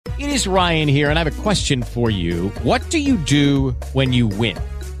It is Ryan here, and I have a question for you. What do you do when you win?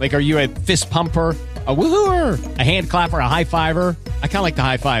 Like, are you a fist pumper, a woohooer, a hand clapper, a high fiver? I kind of like the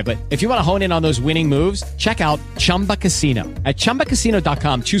high five, but if you want to hone in on those winning moves, check out Chumba Casino. At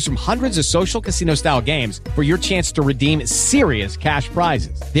ChumbaCasino.com, choose from hundreds of social casino-style games for your chance to redeem serious cash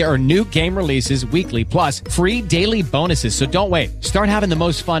prizes. There are new game releases weekly, plus free daily bonuses, so don't wait. Start having the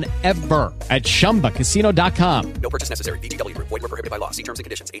most fun ever at ChumbaCasino.com. No purchase necessary. VGW Group. Void where prohibited by law. See terms and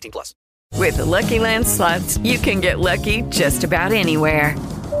conditions. 18 plus. With the Lucky Land Slots, you can get lucky just about anywhere.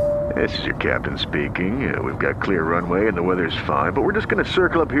 This is your captain speaking. We've got clear runway and the weather's fine, but we're just going to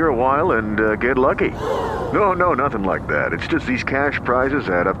circle up here a while and get lucky. No, nothing like that. It's just these cash prizes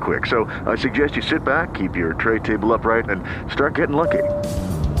add up quick. So I suggest you sit back, keep your tray table upright, and start getting lucky.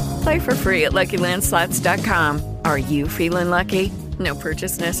 Play for free at LuckyLandSlots.com. Are you feeling lucky? No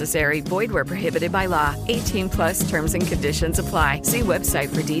purchase necessary. Void where prohibited by law. 18 plus terms and conditions apply. See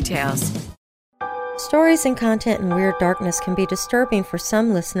website for details. Stories and content in Weird Darkness can be disturbing for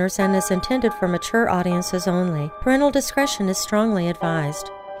some listeners and is intended for mature audiences only. Parental discretion is strongly advised.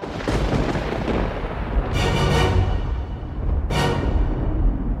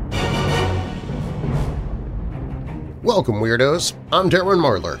 Welcome, Weirdos. I'm Darren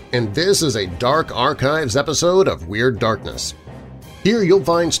Marlar, and this is a Dark Archives episode of Weird Darkness. Here you'll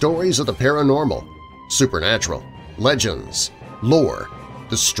find stories of the paranormal, supernatural, legends, lore,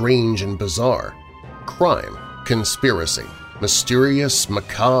 the strange and bizarre, crime, conspiracy, mysterious,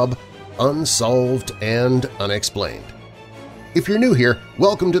 macabre, unsolved, and unexplained. If you're new here,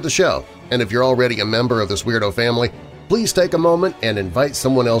 welcome to the show, and if you're already a member of this weirdo family, please take a moment and invite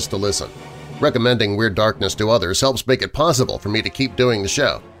someone else to listen. Recommending Weird Darkness to others helps make it possible for me to keep doing the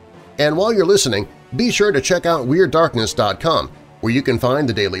show. And while you're listening, be sure to check out WeirdDarkness.com, where you can find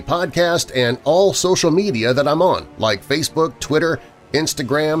the daily podcast and all social media that I'm on, like Facebook, Twitter,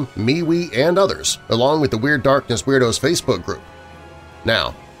 Instagram, MeWe, and others, along with the Weird Darkness Weirdos Facebook group.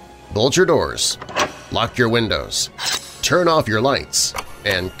 Now, bolt your doors, lock your windows, turn off your lights,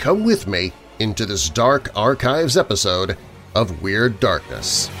 and come with me into this Dark Archives episode of Weird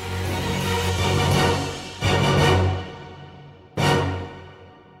Darkness.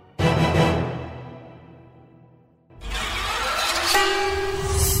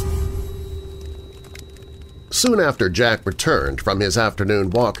 Soon after Jack returned from his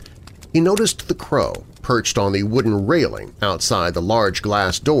afternoon walk, he noticed the crow perched on the wooden railing outside the large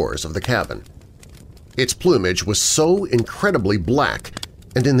glass doors of the cabin. Its plumage was so incredibly black,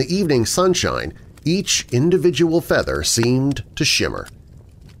 and in the evening sunshine each individual feather seemed to shimmer.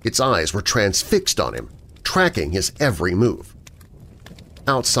 Its eyes were transfixed on him, tracking his every move.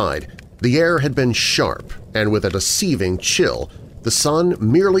 Outside, the air had been sharp, and with a deceiving chill, the sun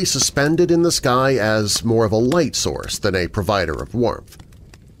merely suspended in the sky as more of a light source than a provider of warmth.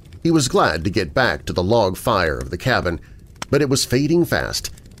 He was glad to get back to the log fire of the cabin, but it was fading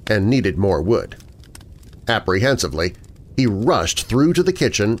fast and needed more wood. Apprehensively, he rushed through to the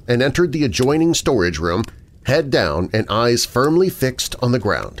kitchen and entered the adjoining storage room, head down and eyes firmly fixed on the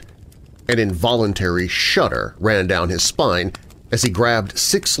ground. An involuntary shudder ran down his spine as he grabbed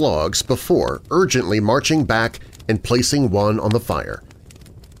 6 logs before urgently marching back and placing one on the fire.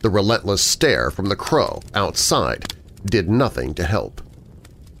 The relentless stare from the crow outside did nothing to help.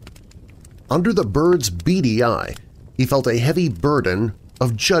 Under the bird's beady eye, he felt a heavy burden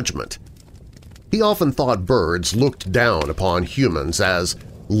of judgment. He often thought birds looked down upon humans as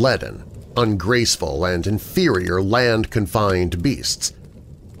leaden, ungraceful, and inferior land-confined beasts.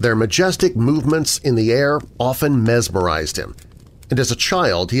 Their majestic movements in the air often mesmerized him, and as a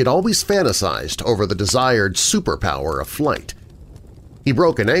child he had always fantasized over the desired superpower of flight. He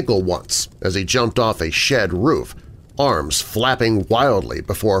broke an ankle once as he jumped off a shed roof, arms flapping wildly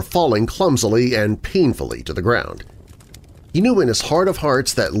before falling clumsily and painfully to the ground. He knew in his heart of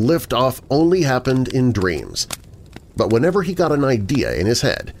hearts that lift-off only happened in dreams, but whenever he got an idea in his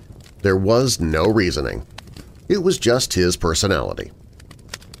head, there was no reasoning. It was just his personality.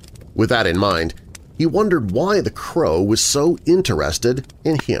 With that in mind, he wondered why the crow was so interested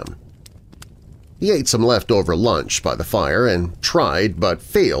in him. He ate some leftover lunch by the fire and tried but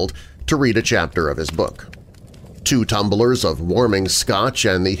failed to read a chapter of his book. 2 tumblers of warming scotch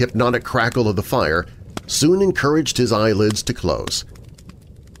and the hypnotic crackle of the fire soon encouraged his eyelids to close.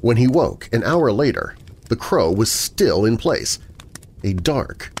 When he woke an hour later, the crow was still in place, a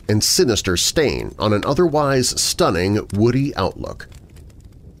dark and sinister stain on an otherwise stunning woody outlook.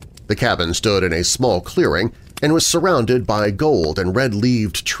 The cabin stood in a small clearing and was surrounded by gold and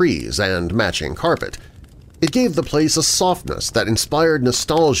red-leaved trees and matching carpet. It gave the place a softness that inspired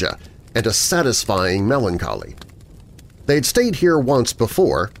nostalgia and a satisfying melancholy. They'd stayed here once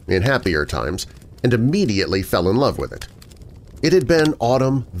before, in happier times, and immediately fell in love with it. It had been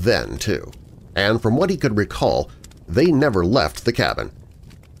autumn then, too, and from what he could recall, they never left the cabin.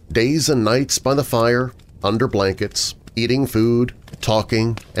 Days and nights by the fire, under blankets, eating food,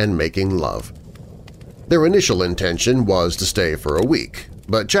 talking, and making love. Their initial intention was to stay for a week,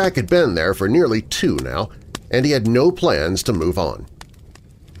 but Jack had been there for nearly 2 now, and he had no plans to move on.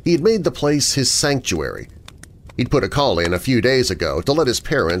 He had made the place his sanctuary. He'd put a call in a few days ago to let his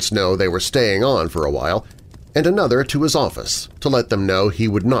parents know they were staying on for a while, and another to his office to let them know he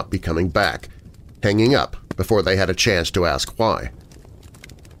would not be coming back, hanging up before they had a chance to ask why.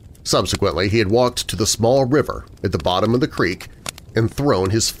 Subsequently, he had walked to the small river at the bottom of the creek and thrown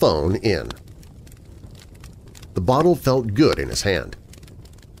his phone in. The bottle felt good in his hand,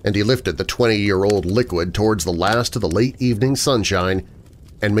 and he lifted the 20-year-old liquid towards the last of the late evening sunshine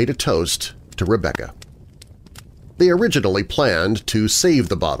and made a toast to Rebecca. They originally planned to save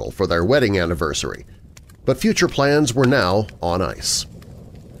the bottle for their wedding anniversary, but future plans were now on ice.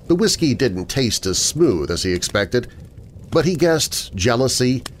 The whiskey didn't taste as smooth as he expected, but he guessed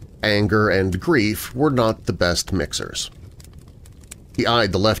jealousy, anger, and grief were not the best mixers. He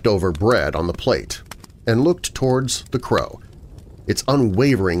eyed the leftover bread on the plate and looked towards the crow. Its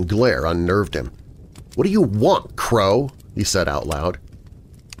unwavering glare unnerved him. "What do you want, Crow?" he said out loud.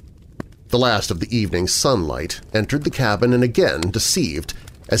 The last of the evening sunlight entered the cabin and again deceived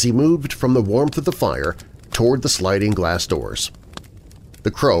as he moved from the warmth of the fire toward the sliding glass doors.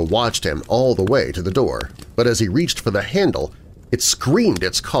 The crow watched him all the way to the door, but as he reached for the handle, it screamed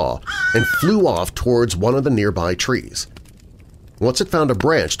its caw and flew off towards one of the nearby trees. Once it found a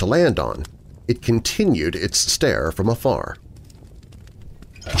branch to land on, it continued its stare from afar.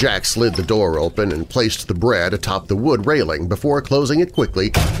 Jack slid the door open and placed the bread atop the wood railing before closing it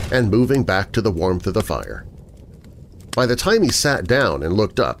quickly and moving back to the warmth of the fire. By the time he sat down and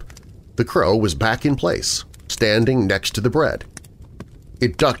looked up, the crow was back in place, standing next to the bread.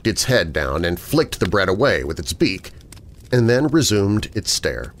 It ducked its head down and flicked the bread away with its beak, and then resumed its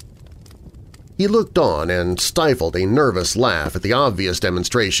stare. He looked on and stifled a nervous laugh at the obvious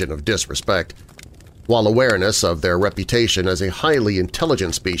demonstration of disrespect. While awareness of their reputation as a highly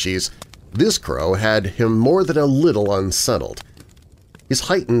intelligent species, this crow had him more than a little unsettled. His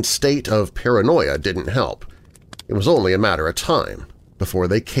heightened state of paranoia didn't help. It was only a matter of time before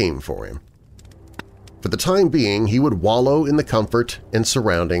they came for him. For the time being, he would wallow in the comfort and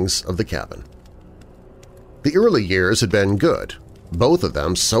surroundings of the cabin. The early years had been good, both of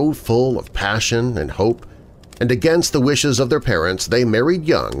them so full of passion and hope, and against the wishes of their parents they married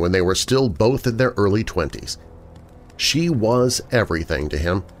young when they were still both in their early 20s. She was everything to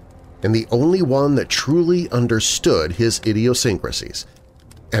him, and the only one that truly understood his idiosyncrasies,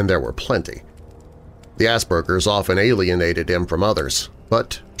 and there were plenty. The Aspergers often alienated him from others,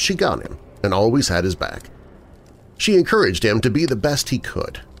 but she got him and always had his back. She encouraged him to be the best he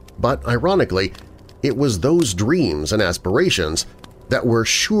could, but ironically, it was those dreams and aspirations that were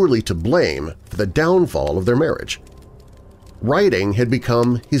surely to blame for the downfall of their marriage. Writing had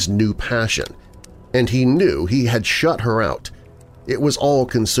become his new passion, and he knew he had shut her out. It was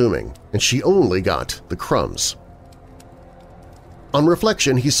all-consuming, and she only got the crumbs. On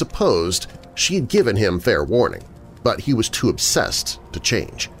reflection, he supposed she had given him fair warning, but he was too obsessed to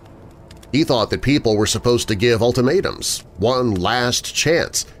change. He thought that people were supposed to give ultimatums, one last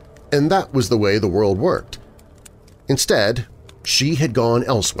chance, and that was the way the world worked. Instead, she had gone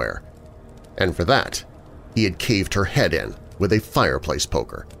elsewhere, and for that, he had caved her head in with a fireplace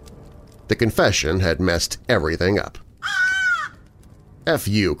poker. The confession had messed everything up. F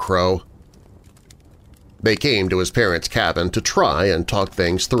you, Crow. They came to his parents' cabin to try and talk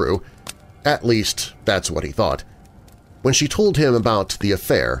things through. At least, that's what he thought. When she told him about the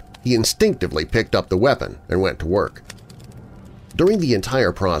affair, he instinctively picked up the weapon and went to work. During the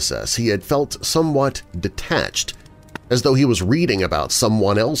entire process, he had felt somewhat detached, as though he was reading about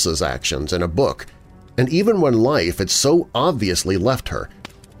someone else's actions in a book, and even when life had so obviously left her,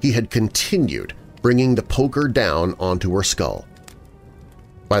 he had continued bringing the poker down onto her skull.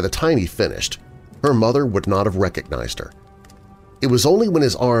 By the time he finished, her mother would not have recognized her. It was only when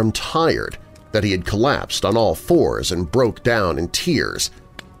his arm tired that he had collapsed on all fours and broke down in tears.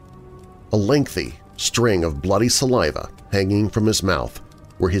 A lengthy string of bloody saliva hanging from his mouth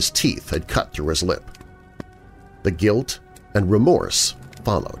where his teeth had cut through his lip. The guilt and remorse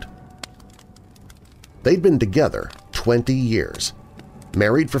followed. They'd been together 20 years,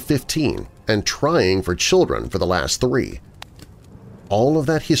 married for 15, and trying for children for the last 3. All of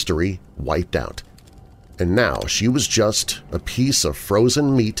that history wiped out, and now she was just a piece of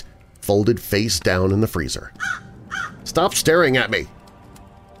frozen meat folded face down in the freezer. Stop staring at me!"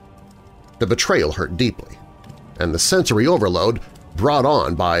 The betrayal hurt deeply, and the sensory overload brought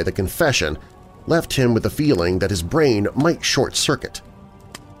on by the confession left him with the feeling that his brain might short-circuit.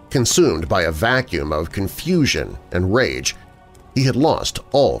 Consumed by a vacuum of confusion and rage, he had lost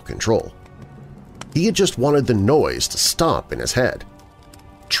all control. He had just wanted the noise to stop in his head.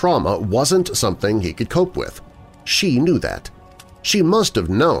 Trauma wasn't something he could cope with. She knew that. She must have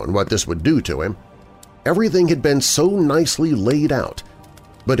known what this would do to him. Everything had been so nicely laid out,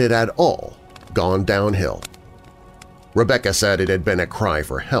 but it had all gone downhill. Rebecca said it had been a cry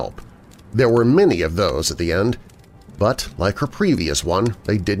for help. There were many of those at the end, but like her previous one,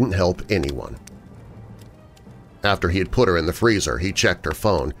 they didn't help anyone. After he had put her in the freezer, he checked her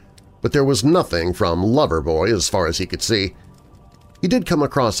phone, but there was nothing from Loverboy as far as he could see. He did come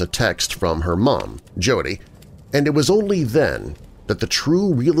across a text from her mom, Jody, and it was only then that the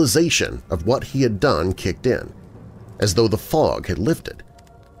true realization of what he had done kicked in, as though the fog had lifted.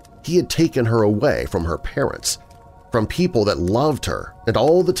 He had taken her away from her parents, from people that loved her, and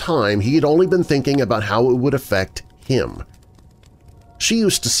all the time he had only been thinking about how it would affect him. She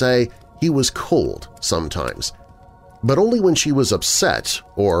used to say he was cold sometimes, but only when she was upset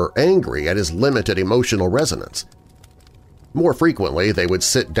or angry at his limited emotional resonance. More frequently, they would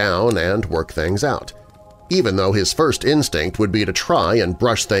sit down and work things out, even though his first instinct would be to try and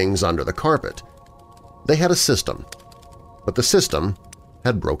brush things under the carpet. They had a system, but the system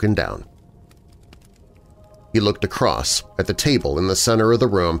had broken down. He looked across at the table in the center of the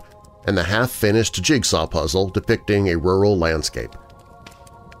room and the half-finished jigsaw puzzle depicting a rural landscape.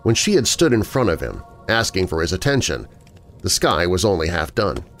 When she had stood in front of him, asking for his attention, the sky was only half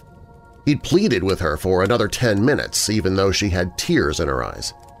done. He'd pleaded with her for another 10 minutes, even though she had tears in her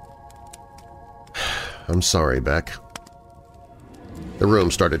eyes. "I'm sorry, Beck." The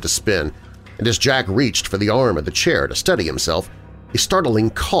room started to spin, and as Jack reached for the arm of the chair to steady himself, a startling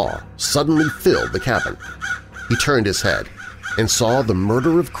caw suddenly filled the cabin. He turned his head and saw the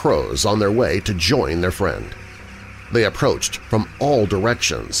murder of crows on their way to join their friend. They approached from all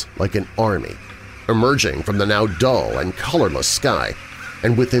directions like an army, emerging from the now dull and colorless sky,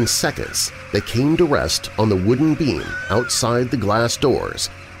 and within seconds they came to rest on the wooden beam outside the glass doors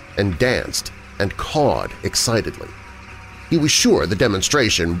and danced and cawed excitedly. He was sure the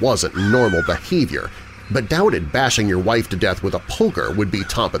demonstration wasn't normal behavior, but doubted bashing your wife to death with a poker would be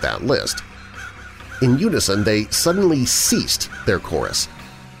top of that list. In unison, they suddenly ceased their chorus,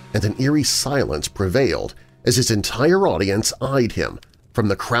 and an eerie silence prevailed as his entire audience eyed him from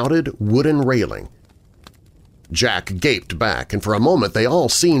the crowded wooden railing. Jack gaped back, and for a moment they all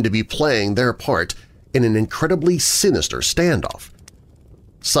seemed to be playing their part in an incredibly sinister standoff.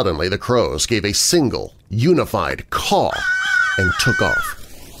 Suddenly the crows gave a single, unified caw and took off.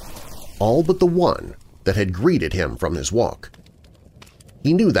 All but the one that had greeted him from his walk.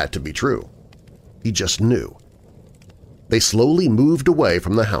 He knew that to be true. He just knew. They slowly moved away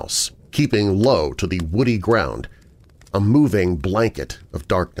from the house, keeping low to the woody ground, a moving blanket of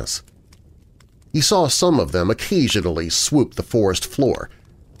darkness. He saw some of them occasionally swoop the forest floor,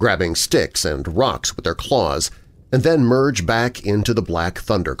 grabbing sticks and rocks with their claws, and then merge back into the black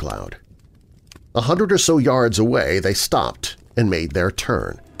thundercloud. 100 or so yards away they stopped and made their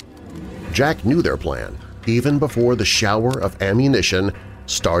turn. Jack knew their plan even before the shower of ammunition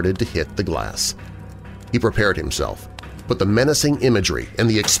started to hit the glass. He prepared himself, but the menacing imagery and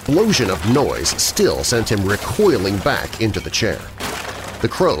the explosion of noise still sent him recoiling back into the chair. The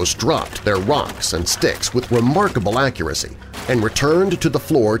crows dropped their rocks and sticks with remarkable accuracy and returned to the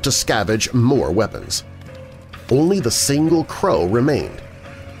floor to scavenge more weapons. Only the single crow remained,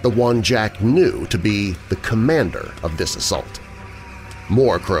 the one Jack knew to be the commander of this assault.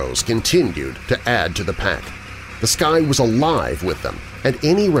 More crows continued to add to the pack. The sky was alive with them, and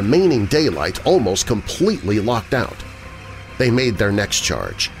any remaining daylight almost completely locked out. They made their next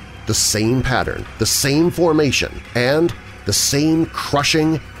charge, the same pattern, the same formation, and the same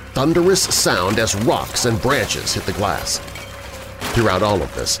crushing, thunderous sound as rocks and branches hit the glass. Throughout all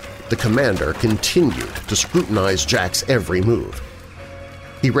of this, the commander continued to scrutinize Jack's every move.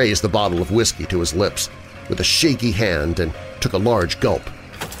 He raised the bottle of whiskey to his lips with a shaky hand and took a large gulp.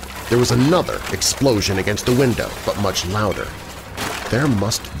 There was another explosion against the window, but much louder. There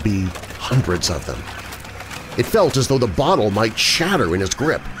must be hundreds of them. It felt as though the bottle might shatter in his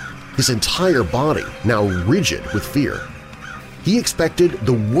grip, his entire body now rigid with fear. He expected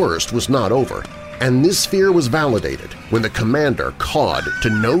the worst was not over, and this fear was validated when the commander cawed to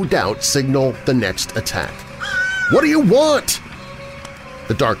no doubt signal the next attack. "What do you want?"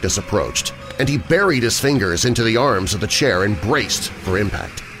 The darkness approached, and he buried his fingers into the arms of the chair and braced for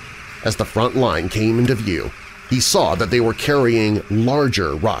impact. As the front line came into view, He saw that they were carrying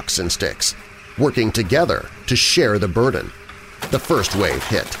larger rocks and sticks, working together to share the burden. The first wave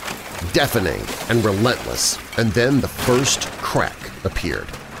hit, deafening and relentless, and then the first crack appeared,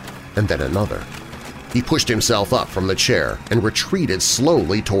 and then another. He pushed himself up from the chair and retreated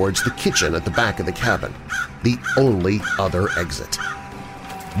slowly towards the kitchen at the back of the cabin, the only other exit.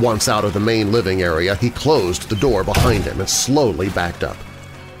 Once out of the main living area, he closed the door behind him and slowly backed up.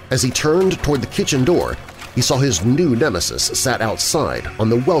 As he turned toward the kitchen door, he saw his new nemesis sat outside on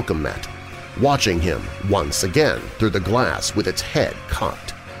the welcome mat, watching him once again through the glass with its head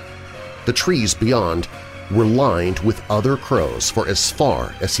cocked. The trees beyond were lined with other crows for as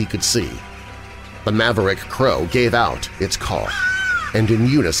far as he could see. The maverick crow gave out its call, and in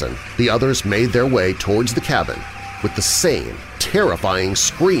unison the others made their way towards the cabin with the same terrifying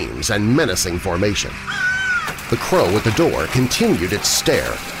screams and menacing formation. The crow at the door continued its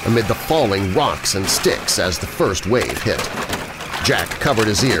stare amid the falling rocks and sticks as the first wave hit. Jack covered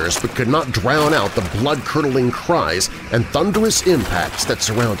his ears but could not drown out the blood-curdling cries and thunderous impacts that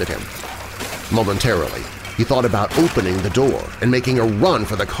surrounded him. Momentarily, he thought about opening the door and making a run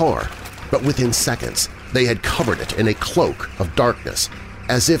for the car, but within seconds they had covered it in a cloak of darkness,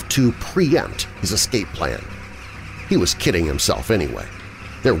 as if to preempt his escape plan. He was kidding himself anyway.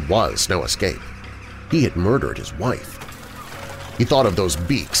 There was no escape. He had murdered his wife. He thought of those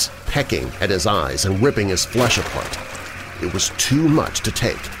beaks pecking at his eyes and ripping his flesh apart. It was too much to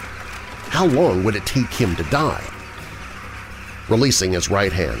take. How long would it take him to die? Releasing his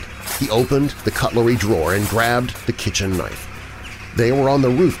right hand, he opened the cutlery drawer and grabbed the kitchen knife. They were on the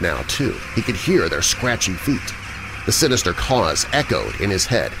roof now, too. He could hear their scratchy feet. The sinister cause echoed in his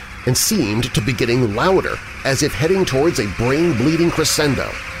head and seemed to be getting louder, as if heading towards a brain-bleeding crescendo.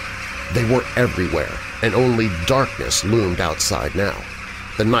 They were everywhere, and only darkness loomed outside now,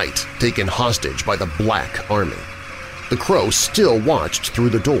 the night taken hostage by the Black Army. The crow still watched through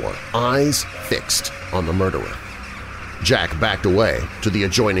the door, eyes fixed on the murderer. Jack backed away to the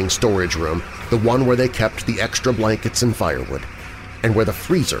adjoining storage room, the one where they kept the extra blankets and firewood, and where the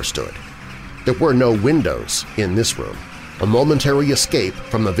freezer stood. There were no windows in this room, a momentary escape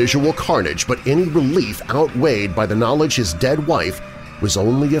from the visual carnage, but any relief outweighed by the knowledge his dead wife was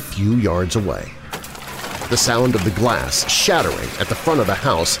only a few yards away. The sound of the glass shattering at the front of the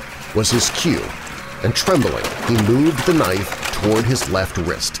house was his cue, and trembling, he moved the knife toward his left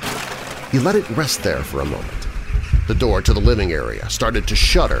wrist. He let it rest there for a moment. The door to the living area started to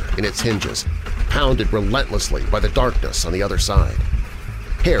shudder in its hinges, pounded relentlessly by the darkness on the other side.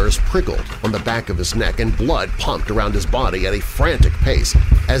 Hairs prickled on the back of his neck and blood pumped around his body at a frantic pace,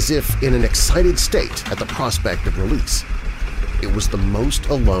 as if in an excited state at the prospect of release. It was the most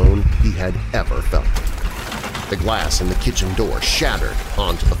alone he had ever felt. The glass in the kitchen door shattered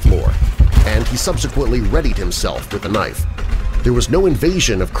onto the floor, and he subsequently readied himself with the knife. There was no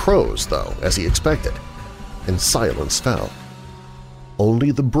invasion of crows, though, as he expected, and silence fell.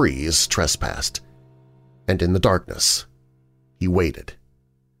 Only the breeze trespassed, and in the darkness he waited.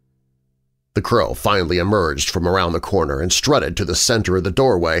 The crow finally emerged from around the corner and strutted to the center of the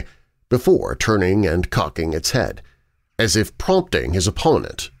doorway before turning and cocking its head, as if prompting his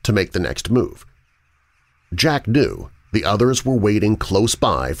opponent to make the next move. Jack knew the others were waiting close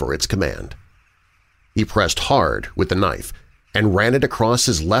by for its command. He pressed hard with the knife and ran it across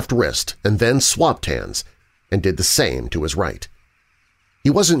his left wrist and then swapped hands and did the same to his right. He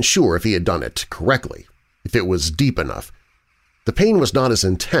wasn't sure if he had done it correctly, if it was deep enough. The pain was not as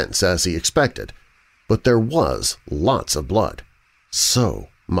intense as he expected, but there was lots of blood, so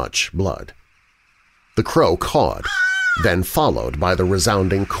much blood. The crow cawed, then followed by the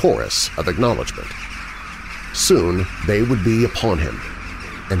resounding chorus of acknowledgement. Soon they would be upon him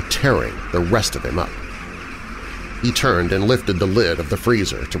and tearing the rest of him up. He turned and lifted the lid of the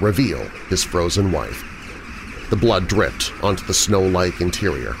freezer to reveal his frozen wife. The blood dripped onto the snow-like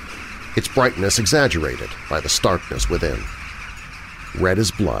interior, its brightness exaggerated by the starkness within. Red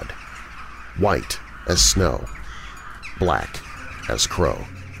as blood, white as snow, black as crow.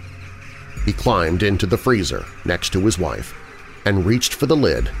 He climbed into the freezer next to his wife and reached for the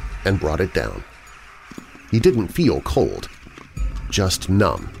lid and brought it down. He didn't feel cold, just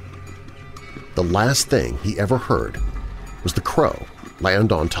numb. The last thing he ever heard was the crow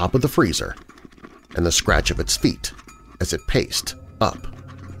land on top of the freezer and the scratch of its feet as it paced up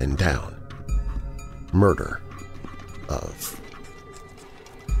and down. Murder of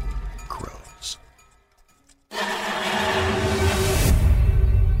crows.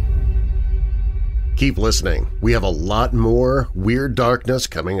 Keep listening. We have a lot more Weird Darkness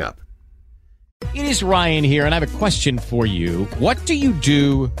coming up. It is Ryan here, and I have a question for you. What do you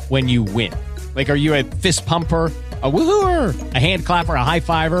do when you win? Like, are you a fist pumper, a woohooer, a hand clapper, a high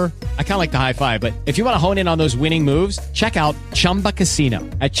fiver? I kind of like the high five, but if you want to hone in on those winning moves, check out Chumba Casino.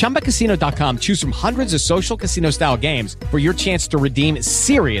 At ChumbaCasino.com, choose from hundreds of social casino-style games for your chance to redeem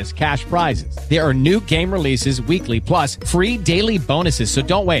serious cash prizes. There are new game releases weekly, plus free daily bonuses. So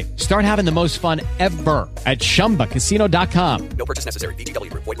don't wait. Start having the most fun ever at ChumbaCasino.com. No purchase necessary.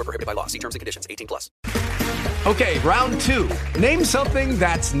 VGW Group. Void where prohibited by law. See terms and conditions. 18+. Okay, round two. Name something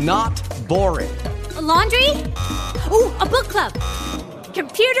that's not boring. A laundry? Ooh, a book club.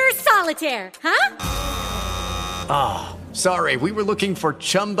 Computer solitaire, huh? Ah, sorry, we were looking for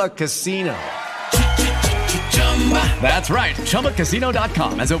Chumba Casino. That's right,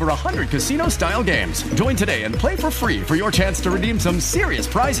 ChumbaCasino.com has over 100 casino-style games. Join today and play for free for your chance to redeem some serious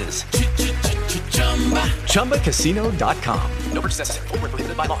prizes. ChumbaCasino.com. No purchase necessary. Void where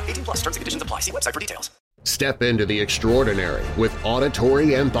prohibited by law. 18+. Terms and conditions apply. See website for details. Step into the extraordinary with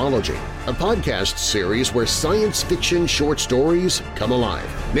Auditory Anthology, a podcast series where science fiction short stories come alive.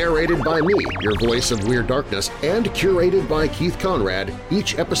 Narrated by me, your voice of Weird Darkness, and curated by Keith Conrad,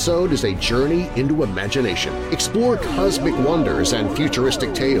 each episode is a journey into imagination. Explore cosmic wonders and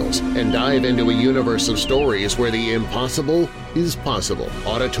futuristic tales, and dive into a universe of stories where the impossible is possible.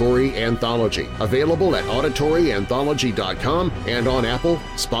 Auditory Anthology, available at auditoryanthology.com and on Apple,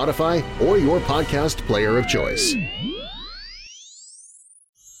 Spotify, or your podcast player of choice.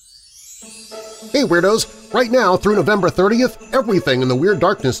 Hey Weirdos! Right now, through November 30th, everything in the Weird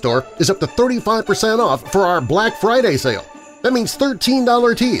Darkness store is up to 35% off for our Black Friday sale. That means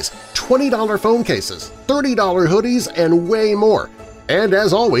 $13 tees, $20 phone cases, $30 hoodies, and way more. And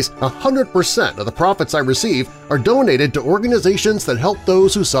as always, 100% of the profits I receive are donated to organizations that help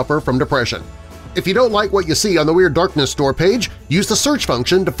those who suffer from depression. If you don't like what you see on the Weird Darkness store page, use the search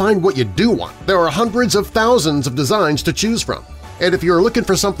function to find what you do want. There are hundreds of thousands of designs to choose from. And if you're looking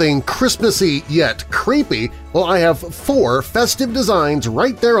for something Christmassy yet creepy, well, I have 4 festive designs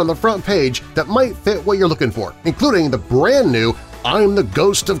right there on the front page that might fit what you're looking for, including the brand new I'm the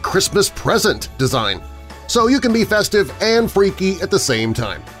Ghost of Christmas Present design. So you can be festive and freaky at the same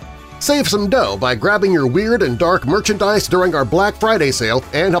time. Save some dough by grabbing your weird and dark merchandise during our Black Friday sale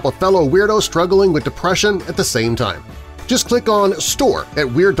and help a fellow weirdo struggling with depression at the same time. Just click on Store at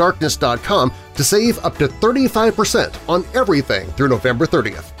WeirdDarkness.com to save up to 35% on everything through November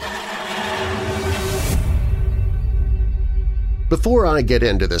 30th. Before I get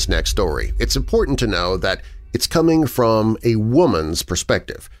into this next story, it's important to know that it's coming from a woman's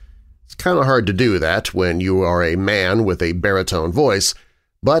perspective. It's kind of hard to do that when you are a man with a baritone voice,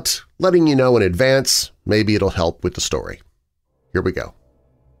 but letting you know in advance, maybe it'll help with the story. Here we go.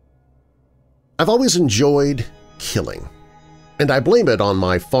 I've always enjoyed killing, and I blame it on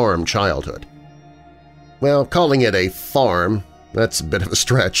my farm childhood. Well, calling it a farm, that's a bit of a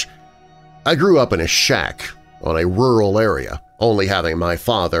stretch. I grew up in a shack on a rural area, only having my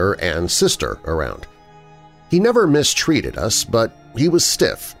father and sister around. He never mistreated us, but he was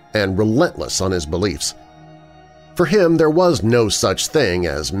stiff and relentless on his beliefs. For him, there was no such thing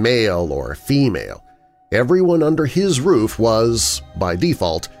as male or female. Everyone under his roof was, by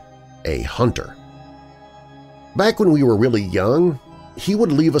default, a hunter. Back when we were really young, he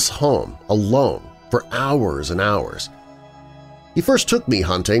would leave us home alone for hours and hours. He first took me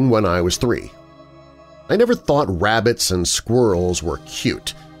hunting when I was 3. I never thought rabbits and squirrels were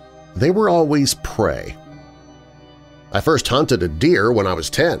cute. They were always prey. I first hunted a deer when I was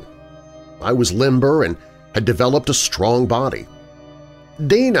 10. I was limber and had developed a strong body.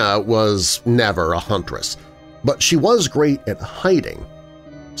 Dana was never a huntress, but she was great at hiding,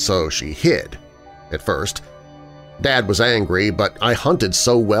 so she hid at first. Dad was angry, but I hunted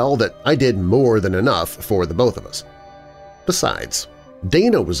so well that I did more than enough for the both of us. Besides,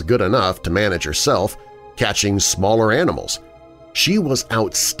 Dana was good enough to manage herself, catching smaller animals. She was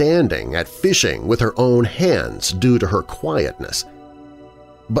outstanding at fishing with her own hands due to her quietness.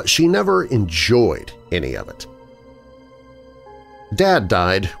 But she never enjoyed any of it. Dad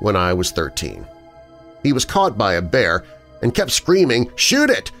died when I was 13. He was caught by a bear and kept screaming, "Shoot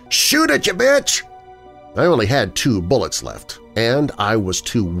it! Shoot it, you bitch!" I only had 2 bullets left, and I was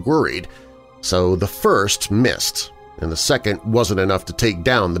too worried, so the first missed, and the second wasn't enough to take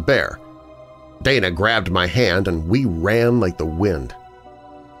down the bear. Dana grabbed my hand and we ran like the wind.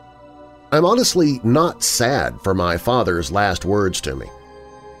 I'm honestly not sad for my father's last words to me.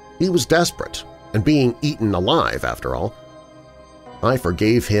 He was desperate and being eaten alive, after all. I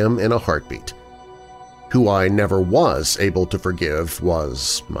forgave him in a heartbeat. Who I never was able to forgive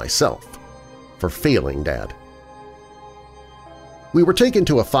was myself for failing Dad. We were taken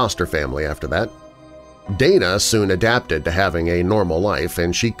to a foster family after that. Dana soon adapted to having a normal life,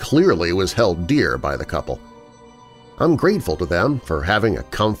 and she clearly was held dear by the couple. I'm grateful to them for having a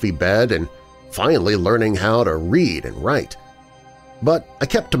comfy bed and finally learning how to read and write. But I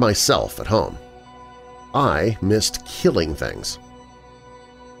kept to myself at home. I missed killing things.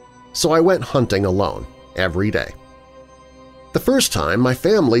 So I went hunting alone every day. The first time, my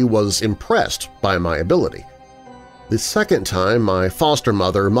family was impressed by my ability. The second time, my foster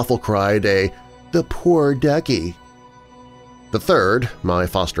mother muffle-cried "The poor ducky." The third, my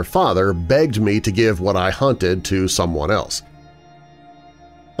foster father begged me to give what I hunted to someone else.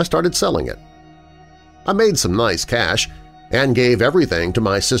 I started selling it. I made some nice cash and gave everything to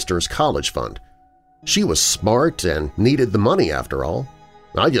my sister's college fund. She was smart and needed the money after all.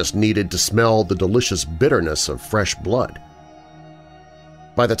 I just needed to smell the delicious bitterness of fresh blood.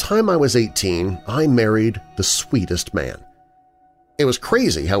 By the time I was 18, I married the sweetest man. It was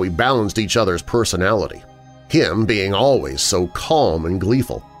crazy how we balanced each other's personality, him being always so calm and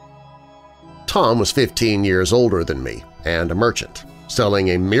gleeful. Tom was 15 years older than me and a merchant, selling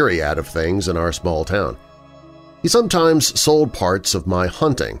a myriad of things in our small town. He sometimes sold parts of my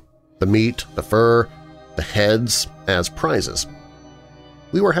hunting, the meat, the fur, the heads, as prizes.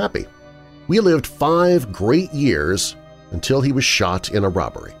 We were happy. We lived 5 great years until he was shot in a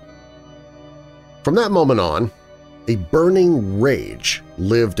robbery. From that moment on, a burning rage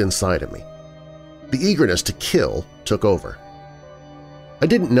lived inside of me. The eagerness to kill took over. I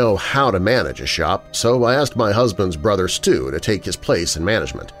didn't know how to manage a shop, so I asked my husband's brother Stu to take his place in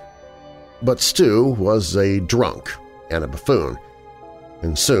management. But Stu was a drunk and a buffoon,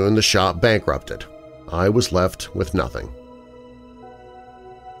 and soon the shop bankrupted. I was left with nothing.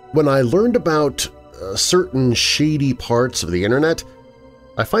 When I learned about certain shady parts of the internet,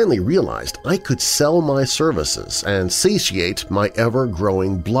 I finally realized I could sell my services and satiate my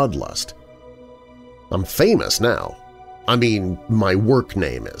ever-growing bloodlust. I'm famous now. I mean, my work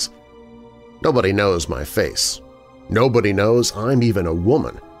name is. Nobody knows my face. Nobody knows I'm even a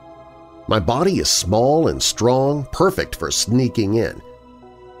woman. My body is small and strong, perfect for sneaking in.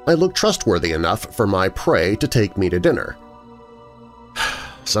 I look trustworthy enough for my prey to take me to dinner.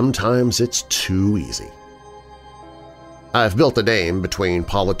 Sometimes it's too easy. I've built a name between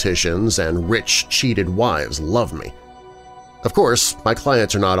politicians, and rich, cheated wives love me. Of course, my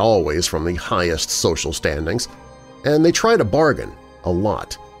clients are not always from the highest social standings, and they try to bargain a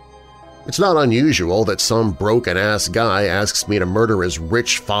lot. It's not unusual that some broken-ass guy asks me to murder his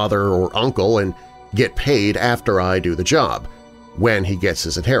rich father or uncle and get paid after I do the job, when he gets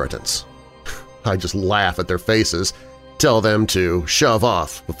his inheritance. I just laugh at their faces, tell them to shove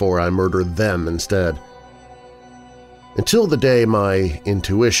off before I murder them instead. Until the day my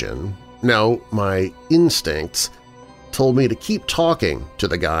intuition, no, my instincts, told me to keep talking to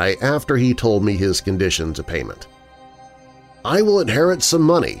the guy after he told me his conditions of payment. "I will inherit some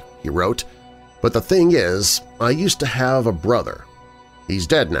money," he wrote, "but the thing is, I used to have a brother. He's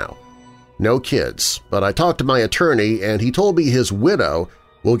dead now. No kids, but I talked to my attorney and he told me his widow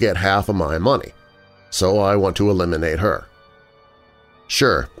will get half of my money, so I want to eliminate her."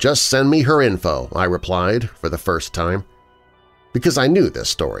 "Sure, just send me her info," I replied for the first time. Because I knew this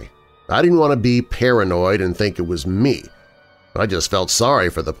story. I didn't want to be paranoid and think it was me. I just felt sorry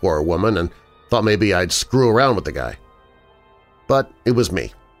for the poor woman and thought maybe I'd screw around with the guy. But it was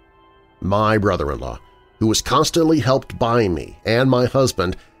me, my brother-in-law, who was constantly helped by me and my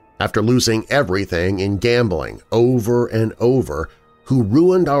husband after losing everything in gambling over and over, who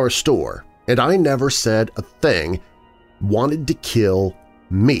ruined our store, and I never said a thing, wanted to kill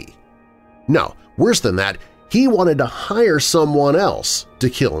me. No, worse than that, he wanted to hire someone else to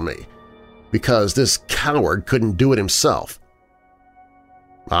kill me, because this coward couldn't do it himself.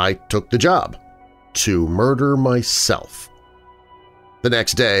 I took the job to murder myself. The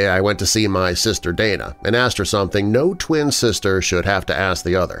next day I went to see my sister Dana and asked her something no twin sister should have to ask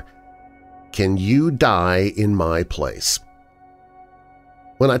the other. "Can you die in my place?"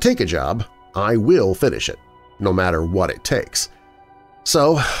 When I take a job, I will finish it, no matter what it takes.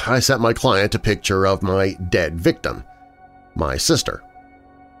 So I sent my client a picture of my dead victim, my sister.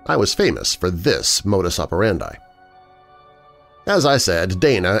 I was famous for this modus operandi. As I said,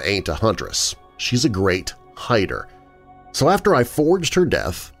 Dana ain't a huntress. She's a great hider. So after I forged her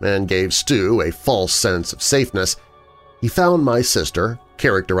death and gave Stu a false sense of safeness, he found my sister,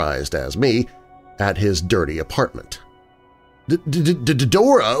 characterized as me, at his dirty apartment.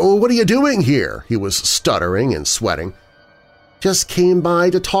 "Dora, what are you doing here?" he was stuttering and sweating. "Just came by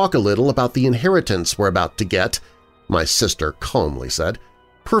to talk a little about the inheritance we're about to get," my sister calmly said,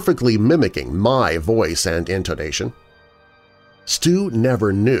 perfectly mimicking my voice and intonation. Stu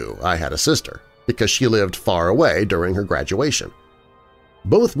never knew I had a sister, because she lived far away during her graduation.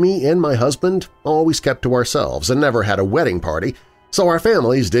 Both me and my husband always kept to ourselves and never had a wedding party, so our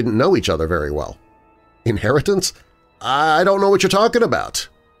families didn't know each other very well. Inheritance? I don't know what you're talking about.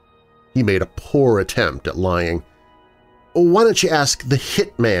 He made a poor attempt at lying. Why don't you ask the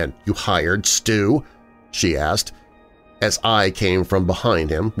hitman you hired, Stu? She asked, as I came from behind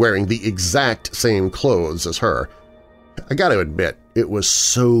him wearing the exact same clothes as her. I gotta admit, it was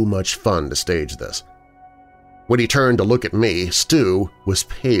so much fun to stage this. When he turned to look at me, Stu was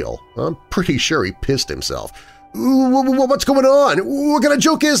pale. I'm pretty sure he pissed himself. What's going on? What kind of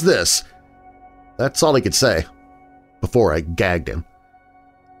joke is this? That's all he could say before I gagged him.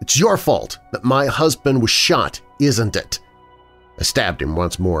 It's your fault that my husband was shot, isn't it? I stabbed him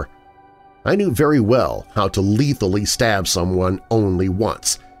once more. I knew very well how to lethally stab someone only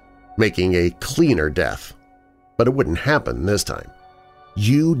once, making a cleaner death. But it wouldn't happen this time.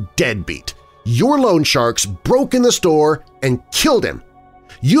 You deadbeat! Your loan sharks broke in the store and killed him!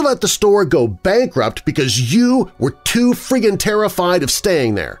 You let the store go bankrupt because you were too friggin' terrified of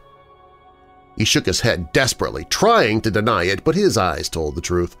staying there. He shook his head desperately, trying to deny it, but his eyes told the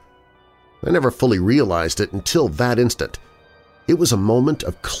truth. I never fully realized it until that instant. It was a moment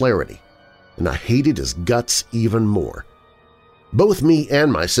of clarity, and I hated his guts even more. Both me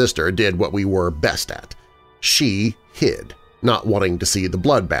and my sister did what we were best at. She hid, not wanting to see the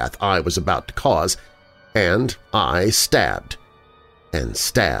bloodbath I was about to cause, and I stabbed, and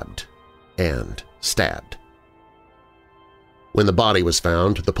stabbed, and stabbed. When the body was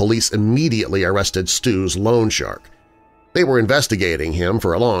found, the police immediately arrested Stu's loan shark. They were investigating him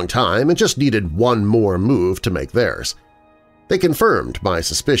for a long time and just needed one more move to make theirs. They confirmed my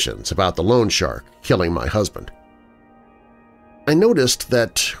suspicions about the loan shark killing my husband. I noticed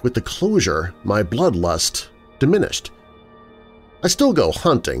that with the closure, my bloodlust diminished. I still go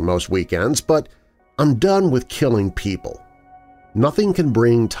hunting most weekends, but I'm done with killing people. Nothing can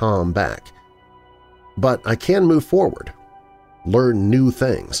bring Tom back. But I can move forward, learn new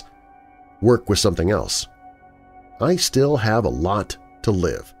things, work with something else. I still have a lot to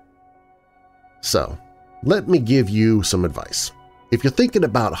live. So, let me give you some advice. If you're thinking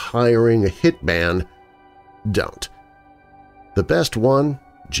about hiring a hitman, don't. The best one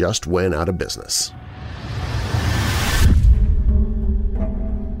just went out of business.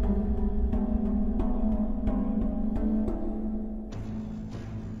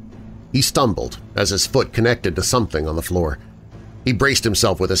 He stumbled as his foot connected to something on the floor. He braced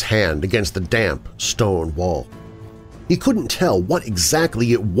himself with his hand against the damp stone wall. He couldn't tell what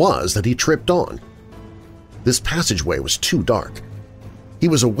exactly it was that he tripped on. This passageway was too dark. He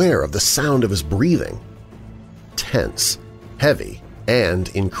was aware of the sound of his breathing. Tense, heavy, and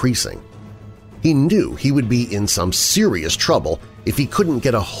increasing. He knew he would be in some serious trouble if he couldn't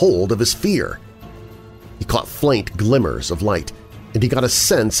get a hold of his fear. He caught faint glimmers of light, and he got a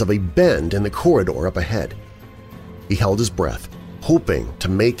sense of a bend in the corridor up ahead. He held his breath, hoping to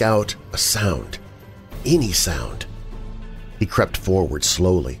make out a sound, any sound. He crept forward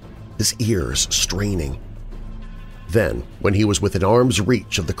slowly, his ears straining. Then, when he was within arm's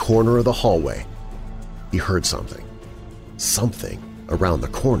reach of the corner of the hallway, he heard something. Something around the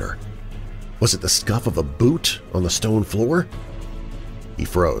corner. Was it the scuff of a boot on the stone floor? He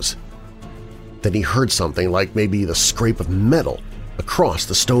froze. Then he heard something like maybe the scrape of metal across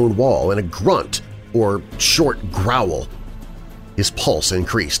the stone wall and a grunt or short growl. His pulse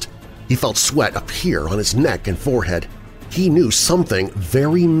increased. He felt sweat appear on his neck and forehead. He knew something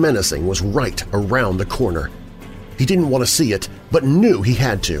very menacing was right around the corner. He didn't want to see it, but knew he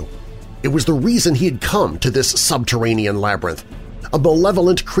had to. It was the reason he had come to this subterranean labyrinth. A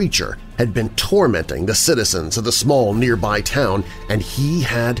malevolent creature had been tormenting the citizens of the small nearby town, and he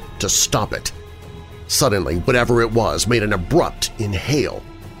had to stop it. Suddenly, whatever it was made an abrupt inhale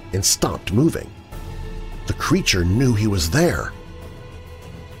and stopped moving. The creature knew he was there.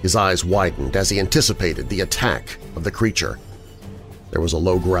 His eyes widened as he anticipated the attack of the creature. There was a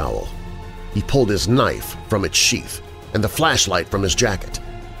low growl. He pulled his knife from its sheath and the flashlight from his jacket.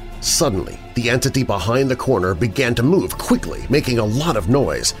 Suddenly, the entity behind the corner began to move quickly, making a lot of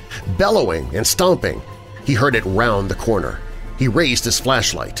noise, bellowing and stomping. He heard it round the corner. He raised his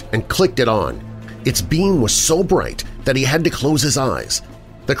flashlight and clicked it on. Its beam was so bright that he had to close his eyes.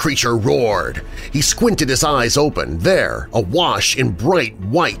 The creature roared. He squinted his eyes open. There, awash in bright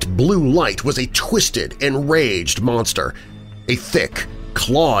white blue light, was a twisted, enraged monster. A thick,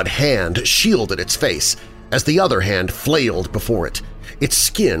 clawed hand shielded its face, as the other hand flailed before it. Its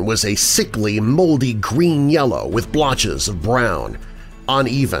skin was a sickly, moldy green-yellow with blotches of brown,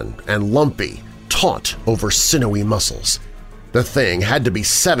 uneven and lumpy, taut over sinewy muscles. The thing had to be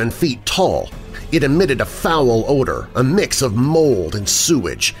 7 feet tall. It emitted a foul odor, a mix of mold and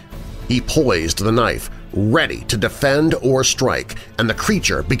sewage. He poised the knife, ready to defend or strike, and the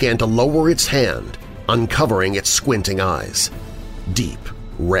creature began to lower its hand, uncovering its squinting eyes. Deep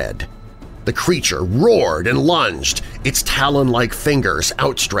red. The creature roared and lunged, its talon-like fingers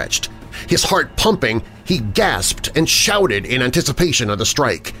outstretched. His heart pumping, he gasped and shouted in anticipation of the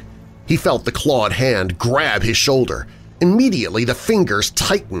strike. He felt the clawed hand grab his shoulder. Immediately the fingers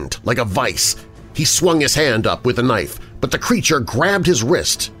tightened like a vice. He swung his hand up with the knife, but the creature grabbed his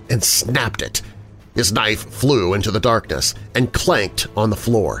wrist and snapped it. His knife flew into the darkness and clanked on the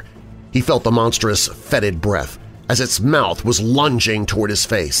floor. He felt the monstrous, fetid breath as its mouth was lunging toward his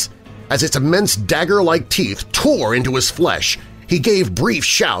face. As its immense dagger-like teeth tore into his flesh, he gave a brief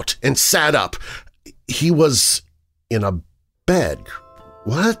shout and sat up. He was in a bed.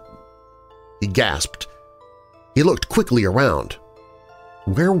 What? He gasped. He looked quickly around.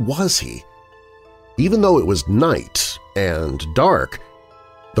 Where was he? Even though it was night and dark,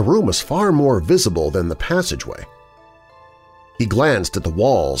 the room was far more visible than the passageway. He glanced at the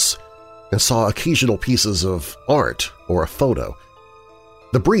walls and saw occasional pieces of art or a photo.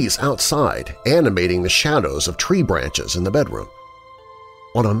 The breeze outside animating the shadows of tree branches in the bedroom.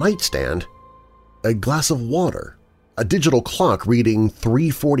 On a nightstand, a glass of water, a digital clock reading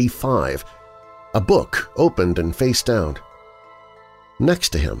 3:45, a book opened and face down. Next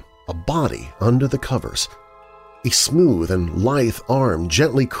to him, a body under the covers. A smooth and lithe arm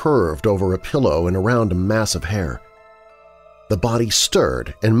gently curved over a pillow and around a mass of hair. The body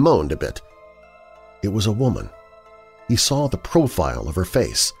stirred and moaned a bit. It was a woman. He saw the profile of her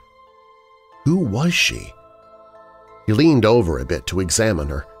face. Who was she? He leaned over a bit to examine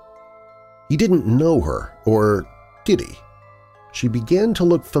her. He didn't know her, or did he? She began to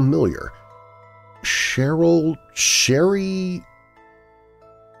look familiar. Sherry…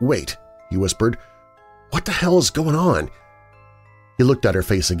 Wait, he whispered. What the hell is going on? He looked at her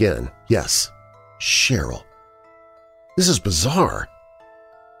face again. Yes, Cheryl. This is bizarre.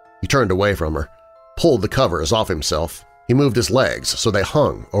 He turned away from her, pulled the covers off himself. He moved his legs so they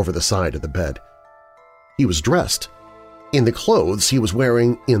hung over the side of the bed. He was dressed in the clothes he was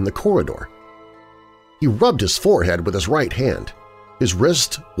wearing in the corridor. He rubbed his forehead with his right hand. His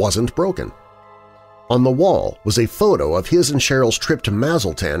wrist wasn't broken. On the wall was a photo of his and Cheryl's trip to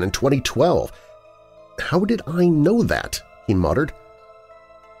Mazzeltan in 2012. How did I know that? He muttered.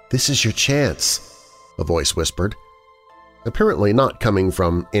 This is your chance, a voice whispered, apparently not coming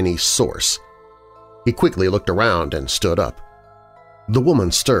from any source. He quickly looked around and stood up. The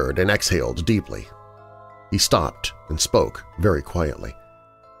woman stirred and exhaled deeply. He stopped and spoke very quietly.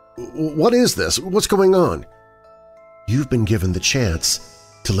 What is this? What's going on? You've been given the chance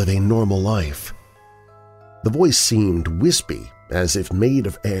to live a normal life. The voice seemed wispy, as if made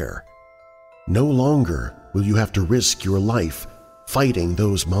of air. No longer will you have to risk your life fighting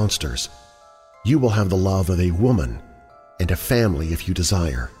those monsters. You will have the love of a woman and a family if you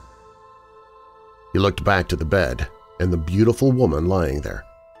desire. He looked back to the bed and the beautiful woman lying there.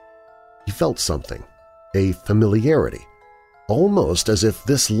 He felt something, a familiarity, almost as if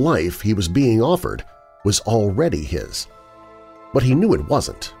this life he was being offered was already his. But he knew it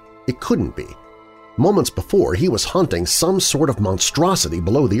wasn't. It couldn't be. Moments before, he was hunting some sort of monstrosity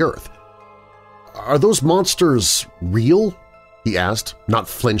below the earth. Are those monsters real? He asked, not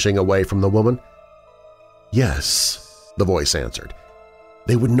flinching away from the woman. Yes, the voice answered.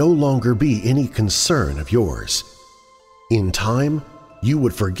 They would no longer be any concern of yours. In time, you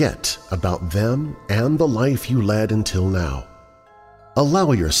would forget about them and the life you led until now.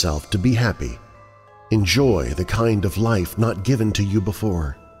 Allow yourself to be happy. Enjoy the kind of life not given to you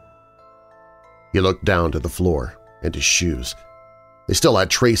before. He looked down to the floor and his shoes. They still had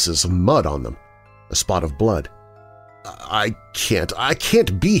traces of mud on them, a spot of blood. I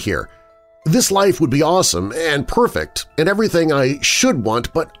can't be here. This life would be awesome and perfect and everything I should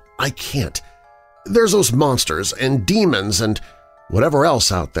want, but I can't. There's those monsters and demons and whatever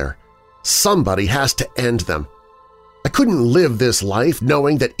else out there. Somebody has to end them. I couldn't live this life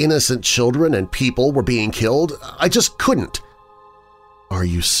knowing that innocent children and people were being killed. I just couldn't. Are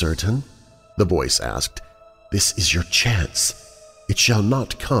you certain? The voice asked. This is your chance. It shall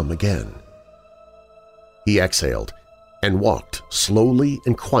not come again. He exhaled and walked slowly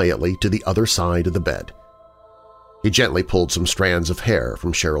and quietly to the other side of the bed. He gently pulled some strands of hair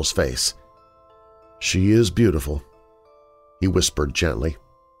from Cheryl's face. She is beautiful, he whispered gently.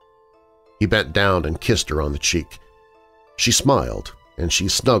 He bent down and kissed her on the cheek. She smiled and she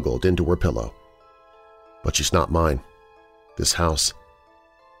snuggled into her pillow. But she's not mine. This house,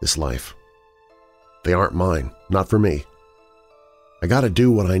 this life. They aren't mine, not for me. I gotta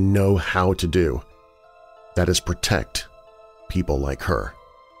do what I know how to do. That is protect people like her."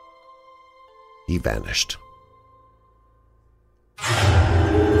 He vanished.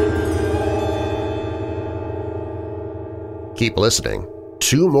 Keep listening.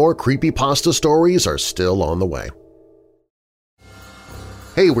 2 more creepypasta stories are still on the way.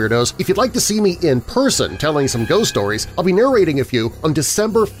 Hey Weirdos, if you'd like to see me in person telling some ghost stories, I'll be narrating a few on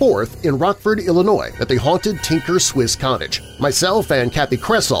December 4th in Rockford, Illinois at the Haunted Tinker Swiss Cottage. Myself and Kathy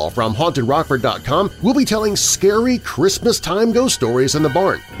Kressall from HauntedRockford.com will be telling scary Christmas-time ghost stories in the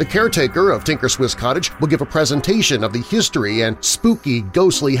barn. The caretaker of Tinker Swiss Cottage will give a presentation of the history and spooky,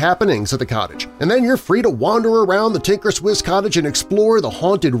 ghostly happenings at the cottage. And then you're free to wander around the Tinker Swiss Cottage and explore the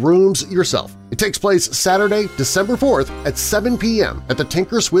haunted rooms yourself. It takes place Saturday, December 4th at 7 p.m. at the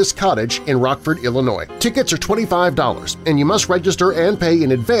Tinker Swiss Cottage in Rockford, Illinois. Tickets are $25, and you must register and pay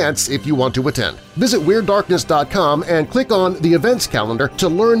in advance if you want to attend. Visit WeirdDarkness.com and click on the events calendar to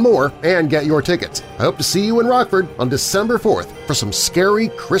learn more and get your tickets. I hope to see you in Rockford on December 4th for some scary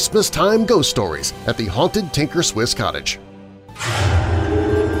Christmas-time ghost stories at the Haunted Tinker Swiss Cottage.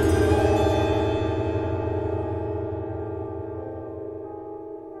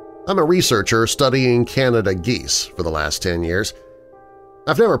 I'm a researcher studying Canada geese for the last 10 years.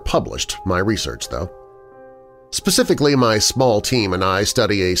 I've never published my research, though. Specifically, my small team and I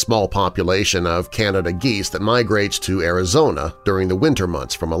study a small population of Canada geese that migrates to Arizona during the winter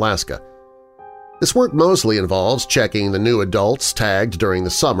months from Alaska. This work mostly involves checking the new adults tagged during the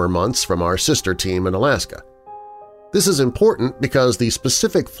summer months from our sister team in Alaska. This is important because the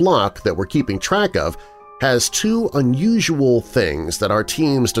specific flock that we're keeping track of has 2 unusual things that our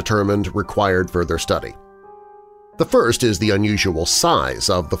teams determined required further study. The first is the unusual size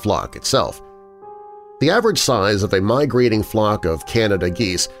of the flock itself. The average size of a migrating flock of Canada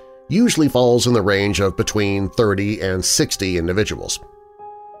geese usually falls in the range of between 30 and 60 individuals.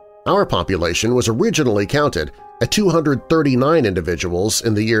 Our population was originally counted at 239 individuals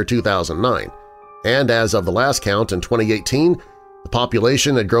in the year 2009, and as of the last count in 2018, the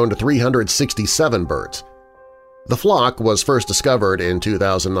population had grown to 367 birds. The flock was first discovered in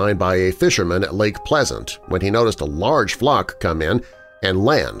 2009 by a fisherman at Lake Pleasant when he noticed a large flock come in and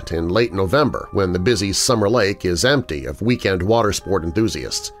land in late November when the busy summer lake is empty of weekend water sport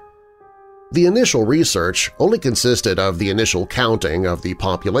enthusiasts. The initial research only consisted of the initial counting of the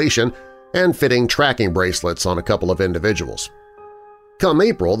population and fitting tracking bracelets on a couple of individuals. Come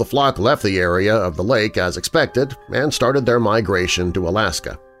April, the flock left the area of the lake as expected and started their migration to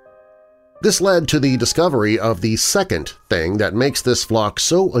Alaska. This led to the discovery of the second thing that makes this flock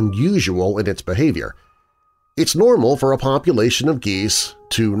so unusual in its behavior. It's normal for a population of geese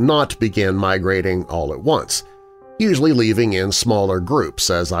to not begin migrating all at once, usually leaving in smaller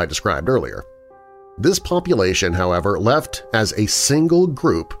groups as I described earlier. This population, however, left as a single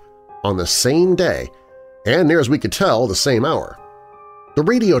group on the same day and, near as we could tell, the same hour. The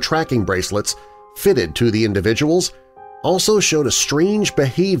radio tracking bracelets fitted to the individuals also showed a strange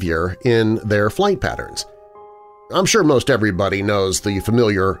behavior in their flight patterns. I'm sure most everybody knows the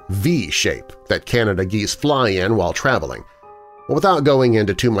familiar V shape that Canada geese fly in while traveling. Without going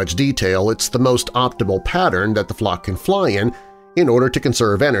into too much detail, it's the most optimal pattern that the flock can fly in order to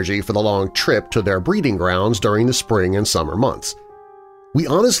conserve energy for the long trip to their breeding grounds during the spring and summer months. We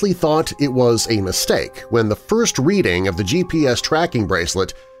honestly thought it was a mistake when the first reading of the GPS tracking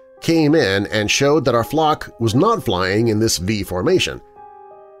bracelet came in and showed that our flock was not flying in this V formation.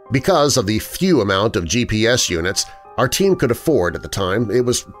 Because of the few amount of GPS units our team could afford at the time, it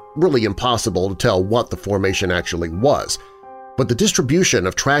was really impossible to tell what the formation actually was, but the distribution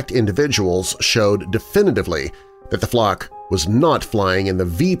of tracked individuals showed definitively that the flock was not flying in the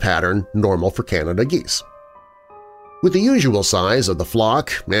V pattern normal for Canada geese. With the usual size of the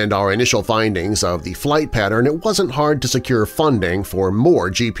flock and our initial findings of the flight pattern, it wasn't hard to secure funding for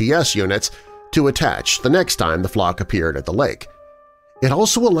more GPS units to attach the next time the flock appeared at the lake. It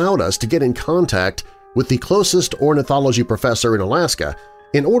also allowed us to get in contact with the closest ornithology professor in Alaska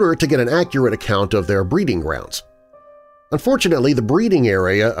in order to get an accurate account of their breeding grounds. Unfortunately, the breeding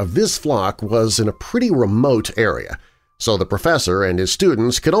area of this flock was in a pretty remote area, so the professor and his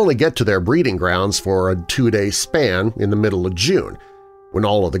students could only get to their breeding grounds for a 2-day span in the middle of June, when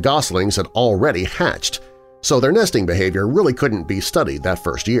all of the goslings had already hatched, so their nesting behavior really couldn't be studied that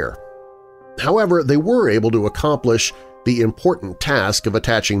first year. However, they were able to accomplish the important task of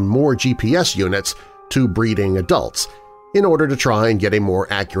attaching more GPS units to breeding adults in order to try and get a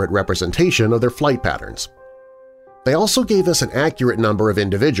more accurate representation of their flight patterns. They also gave us an accurate number of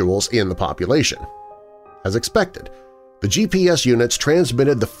individuals in the population. As expected, the GPS units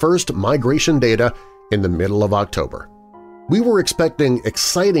transmitted the first migration data in the middle of October. We were expecting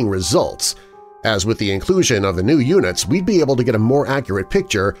exciting results, as with the inclusion of the new units, we'd be able to get a more accurate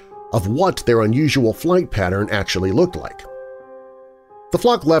picture of what their unusual flight pattern actually looked like. The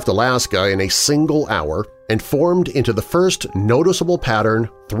flock left Alaska in a single hour and formed into the first noticeable pattern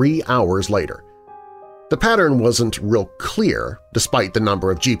 3 hours later. The pattern wasn't real clear, despite the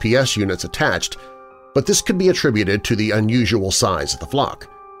number of GPS units attached, but this could be attributed to the unusual size of the flock.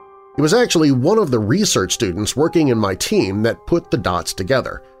 It was actually one of the research students working in my team that put the dots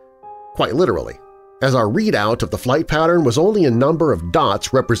together. Quite literally, as our readout of the flight pattern was only a number of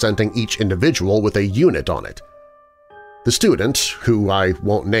dots representing each individual with a unit on it. The student, who I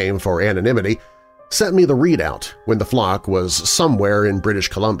won't name for anonymity, sent me the readout when the flock was somewhere in British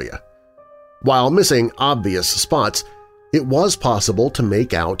Columbia. While missing obvious spots, it was possible to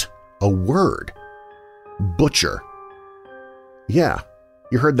make out a word. Butcher. Yeah,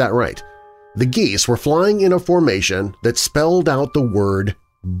 you heard that right. The geese were flying in a formation that spelled out the word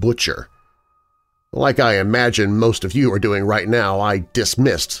butcher. Like I imagine most of you are doing right now, I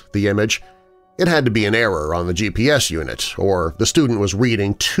dismissed the image. It had to be an error on the GPS unit, or the student was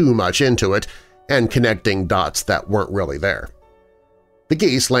reading too much into it and connecting dots that weren't really there. The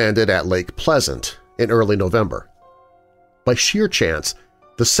geese landed at Lake Pleasant in early November. By sheer chance,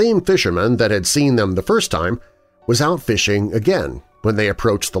 the same fisherman that had seen them the first time was out fishing again when they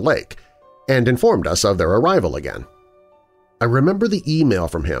approached the lake and informed us of their arrival again. I remember the email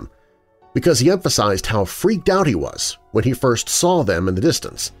from him because he emphasized how freaked out he was when he first saw them in the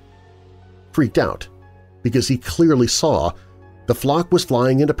distance. Freaked out because he clearly saw the flock was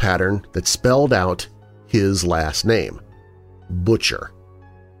flying in a pattern that spelled out his last name, Butcher.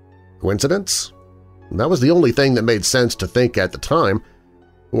 Coincidence? That was the only thing that made sense to think at the time.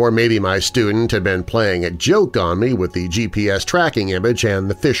 Or maybe my student had been playing a joke on me with the GPS tracking image and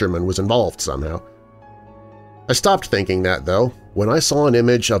the fisherman was involved somehow. I stopped thinking that, though, when I saw an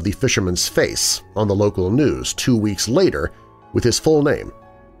image of the fisherman's face on the local news 2 weeks later with his full name,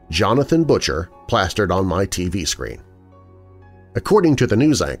 Jonathan Butcher, plastered on my TV screen. According to the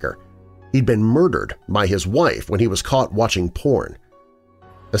news anchor, he'd been murdered by his wife when he was caught watching porn.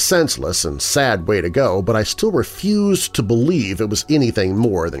 A senseless and sad way to go, but I still refused to believe it was anything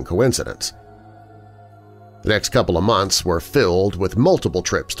more than coincidence. The next couple of months were filled with multiple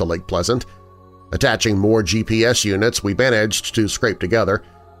trips to Lake Pleasant, attaching more GPS units we managed to scrape together,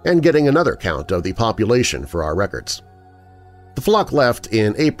 and getting another count of the population for our records. The flock left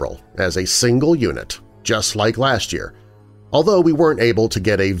in April as a single unit, just like last year, although we weren't able to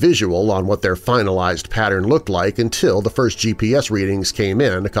get a visual on what their finalized pattern looked like until the first GPS readings came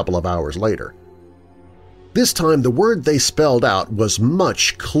in a couple of hours later. This time the word they spelled out was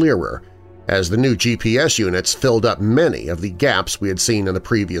much clearer, as the new GPS units filled up many of the gaps we had seen in the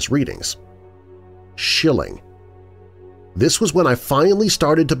previous readings. Shilling. This was when I finally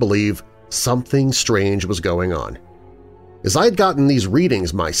started to believe something strange was going on. As I'd gotten these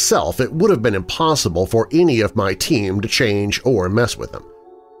readings myself, it would have been impossible for any of my team to change or mess with them.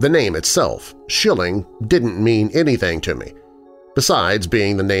 The name itself, Shilling, didn't mean anything to me, besides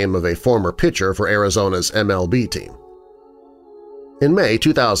being the name of a former pitcher for Arizona's MLB team. In May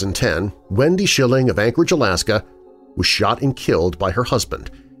 2010, Wendy Shilling of Anchorage, Alaska, was shot and killed by her husband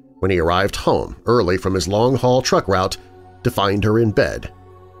when he arrived home early from his long-haul truck route to find her in bed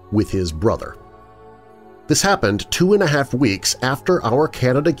with his brother. This happened 2.5 weeks after our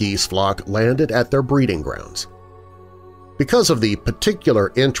Canada geese flock landed at their breeding grounds. Because of the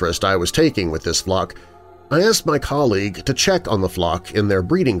particular interest I was taking with this flock, I asked my colleague to check on the flock in their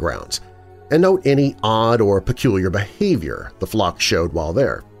breeding grounds and note any odd or peculiar behavior the flock showed while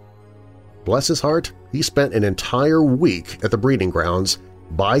there. Bless his heart, he spent an entire week at the breeding grounds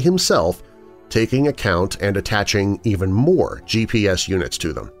by himself, taking account and attaching even more GPS units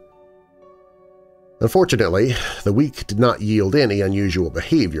to them. Unfortunately, the week did not yield any unusual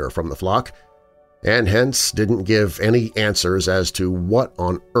behavior from the flock, and hence didn't give any answers as to what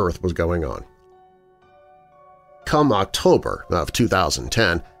on earth was going on. Come October of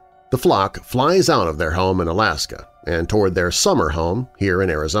 2010, the flock flies out of their home in Alaska and toward their summer home here in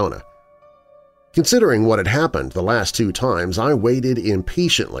Arizona. Considering what had happened the last 2 times, I waited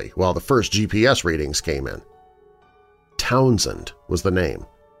impatiently while the first GPS readings came in. Townsend was the name.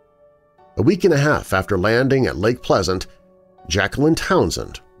 A week and a half after landing at Lake Pleasant, Jacqueline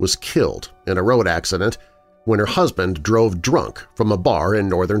Townsend was killed in a road accident when her husband drove drunk from a bar in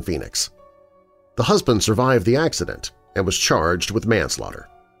northern Phoenix. The husband survived the accident and was charged with manslaughter.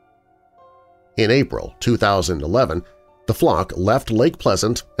 In April 2011, the flock left Lake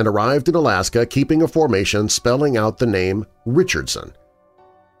Pleasant and arrived in Alaska keeping a formation spelling out the name Richardson.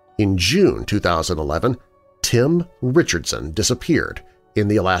 In June 2011, Tim Richardson disappeared in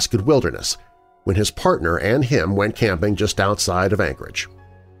the Alaskan wilderness when his partner and him went camping just outside of Anchorage.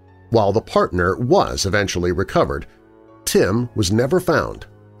 While the partner was eventually recovered, Tim was never found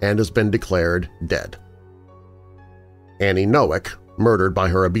and has been declared dead. Annie Noack, murdered by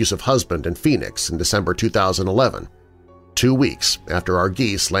her abusive husband in Phoenix in December 2011, 2 weeks after our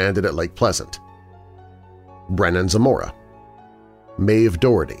geese landed at Lake Pleasant. Brennan Zamora, Maeve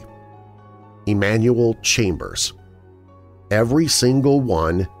Doherty, Emmanuel Chambers. Every single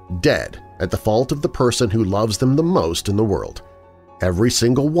one dead at the fault of the person who loves them the most in the world. Every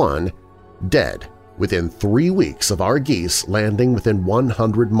single one dead within 3 weeks of our geese landing within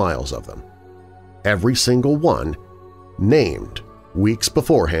 100 miles of them. Every single one named weeks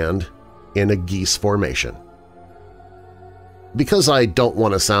beforehand in a geese formation. Because I don't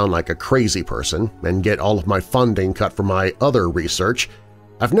want to sound like a crazy person and get all of my funding cut from my other research,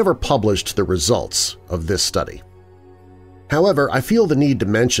 I've never published the results of this study. However, I feel the need to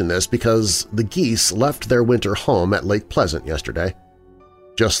mention this because the geese left their winter home at Lake Pleasant yesterday.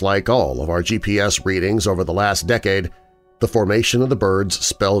 Just like all of our GPS readings over the last decade, the formation of the birds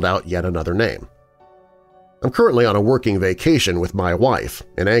spelled out yet another name. I'm currently on a working vacation with my wife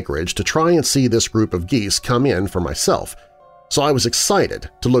in Anchorage to try and see this group of geese come in for myself, so I was excited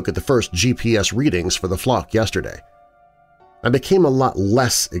to look at the first GPS readings for the flock yesterday. I became a lot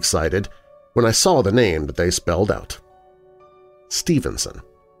less excited when I saw the name that they spelled out. Stevenson.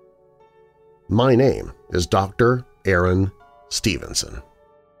 My name is Dr. Aaron Stevenson.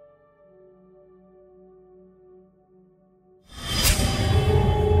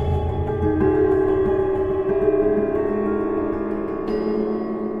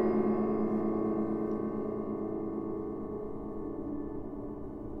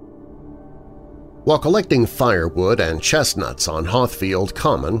 While collecting firewood and chestnuts on Hothfield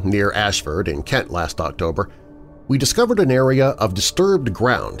Common near Ashford in Kent last October, we discovered an area of disturbed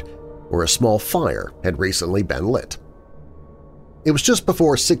ground where a small fire had recently been lit. It was just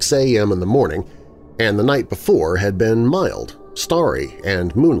before 6 a.m. in the morning, and the night before had been mild, starry,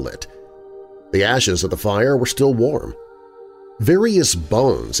 and moonlit. The ashes of the fire were still warm. Various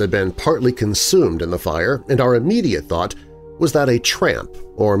bones had been partly consumed in the fire, and our immediate thought was that a tramp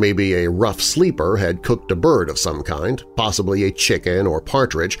or maybe a rough sleeper had cooked a bird of some kind, possibly a chicken or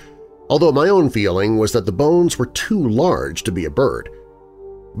partridge, although my own feeling was that the bones were too large to be a bird.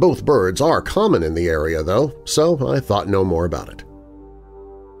 Both birds are common in the area, though, so I thought no more about it.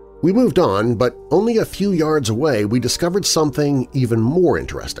 We moved on, but only a few yards away we discovered something even more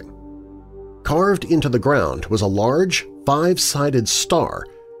interesting. Carved into the ground was a large, 5-sided star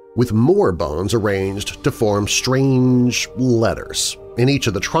with more bones arranged to form strange letters in each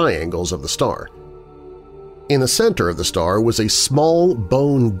of the triangles of the star. In the center of the star was a small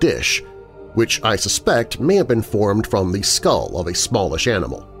bone dish, which I suspect may have been formed from the skull of a smallish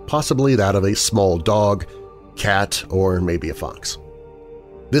animal, possibly that of a small dog, cat, or maybe a fox.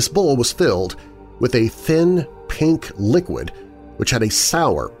 This bowl was filled with a thin, pink liquid which had a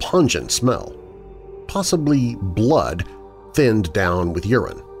sour, pungent smell, possibly blood thinned down with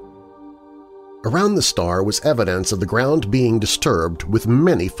urine. Around the star was evidence of the ground being disturbed with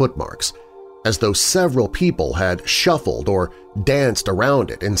many footmarks, as though several people had shuffled or danced around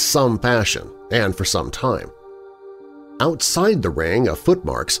it in some fashion and for some time. Outside the ring of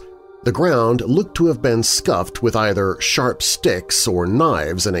footmarks, the ground looked to have been scuffed with either sharp sticks or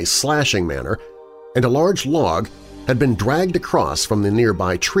knives in a slashing manner, and a large log had been dragged across from the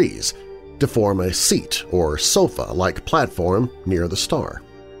nearby trees to form a seat or sofa-like platform near the star.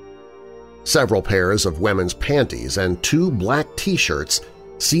 Several pairs of women's panties and 2 black T-shirts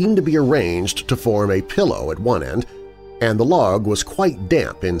seemed to be arranged to form a pillow at one end, and the log was quite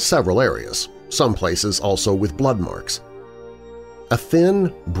damp in several areas, some places also with blood marks. A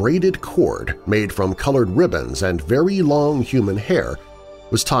thin, braided cord made from colored ribbons and very long human hair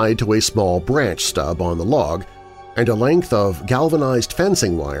was tied to a small branch stub on the log, and a length of galvanized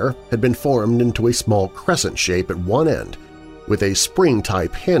fencing wire had been formed into a small crescent shape at one end, with a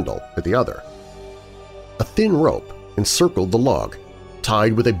spring-type handle at the other. A thin rope encircled the log,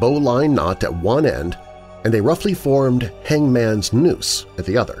 tied with a bowline knot at one end and a roughly formed hangman's noose at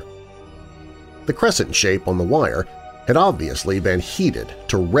the other. The crescent shape on the wire had obviously been heated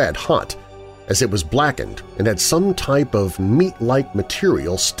to red hot, as it was blackened and had some type of meat-like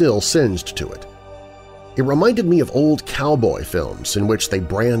material still singed to it. It reminded me of old cowboy films in which they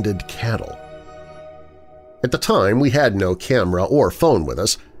branded cattle. At the time, we had no camera or phone with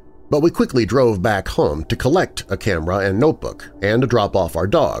us, but we quickly drove back home to collect a camera and notebook and to drop off our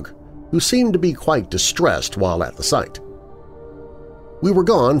dog, who seemed to be quite distressed while at the site. We were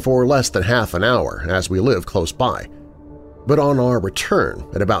gone for less than half an hour as we lived close by, but on our return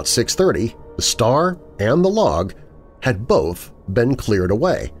at about 6:30, the star and the log had both been cleared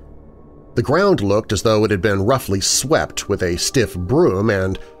away. The ground looked as though it had been roughly swept with a stiff broom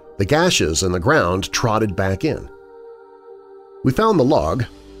and the gashes in the ground trotted back in. We found the log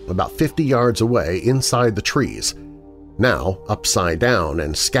about 50 yards away inside the trees, now upside down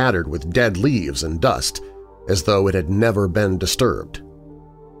and scattered with dead leaves and dust, as though it had never been disturbed.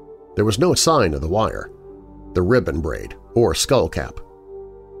 There was no sign of the wire, the ribbon braid, or skull cap.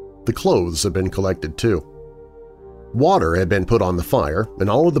 The clothes had been collected too. Water had been put on the fire, and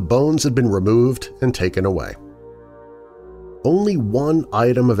all of the bones had been removed and taken away. Only one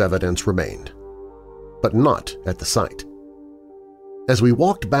item of evidence remained, but not at the site. As we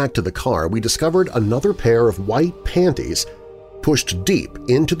walked back to the car, we discovered another pair of white panties pushed deep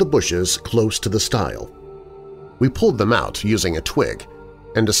into the bushes close to the stile. We pulled them out using a twig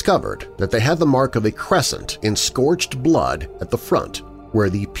and discovered that they had the mark of a crescent in scorched blood at the front where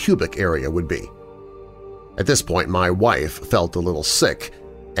the pubic area would be. At this point, my wife felt a little sick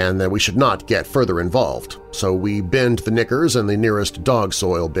and that we should not get further involved, so we binned the knickers in the nearest dog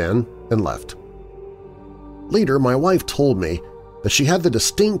soil bin and left. Later, my wife told me that she had the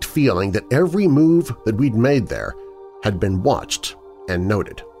distinct feeling that every move that we'd made there had been watched and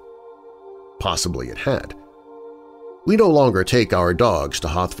noted. Possibly it had. We no longer take our dogs to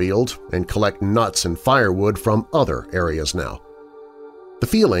Hothfield and collect nuts and firewood from other areas now. The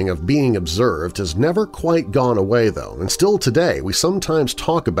feeling of being observed has never quite gone away, though, and still today we sometimes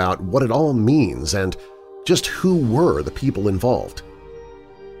talk about what it all means and just who were the people involved.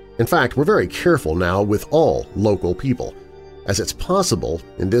 In fact, we're very careful now with all local people, as it's possible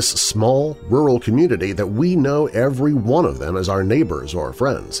in this small, rural community that we know every one of them as our neighbors or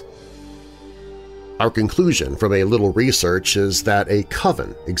friends. Our conclusion from a little research is that a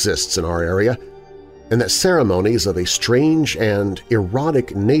coven exists in our area, and that ceremonies of a strange and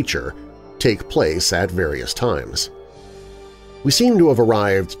erotic nature take place at various times. We seem to have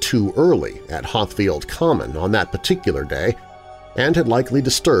arrived too early at Hothfield Common on that particular day and had likely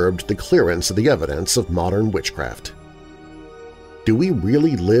disturbed the clearance of the evidence of modern witchcraft. Do we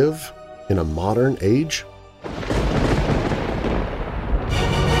really live in a modern age?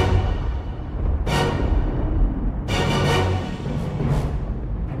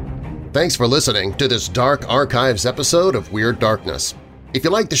 Thanks for listening to this Dark Archives episode of Weird Darkness. If you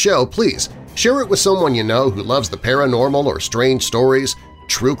like the show, please share it with someone you know who loves the paranormal or strange stories,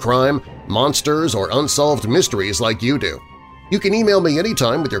 true crime, monsters, or unsolved mysteries like you do. You can email me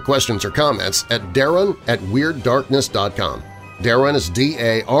anytime with your questions or comments at darren@weirddarkness.com. Darren is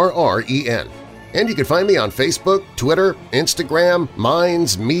D-A-R-R-E-N. And you can find me on Facebook, Twitter, Instagram,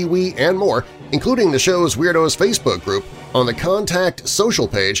 Minds, MeWe, and more, including the show's Weirdos Facebook group on the Contact Social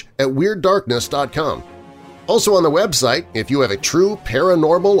page at WeirdDarkness.com. Also on the website, if you have a true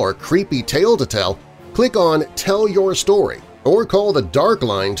paranormal or creepy tale to tell, click on Tell Your Story or call the Dark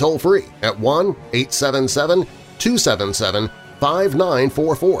Line toll-free at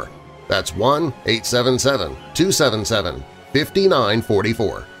 1-877-277-5944. That's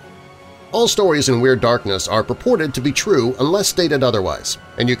 1-877-277-5944. All stories in Weird Darkness are purported to be true unless stated otherwise,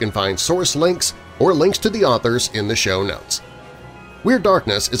 and you can find source links or links to the authors in the show notes. Weird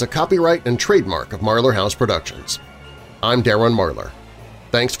Darkness is a copyright and trademark of Marlar House Productions. I'm Darren Marlar.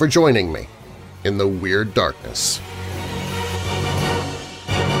 Thanks for joining me in the Weird Darkness.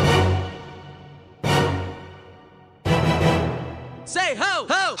 Say ho,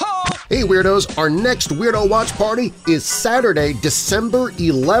 ho, ho! Hey Weirdos, our next Weirdo Watch Party is Saturday, December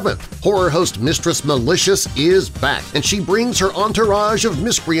 11th. Horror host Mistress Malicious is back, and she brings her entourage of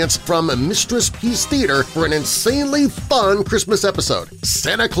miscreants from Mistress Peace Theater for an insanely fun Christmas episode.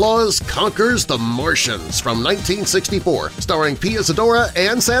 Santa Claus Conquers the Martians from 1964, starring Pia Zadora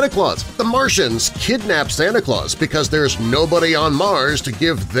and Santa Claus. The Martians kidnap Santa Claus because there's nobody on Mars to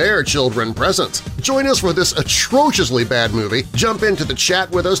give their children presents. Join us for this atrociously bad movie. Jump into the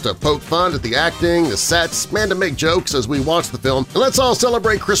chat with us to poke fun at the acting, the sets, and to make jokes as we watch the film. And let's all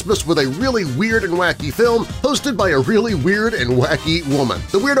celebrate Christmas with a really weird and wacky film hosted by a really weird and wacky woman.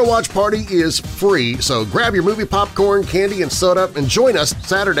 The Weirdo Watch Party is free, so grab your movie popcorn, candy, and soda and join us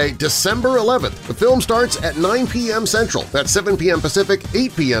Saturday, December 11th. The film starts at 9 p.m. Central. That's 7 p.m. Pacific,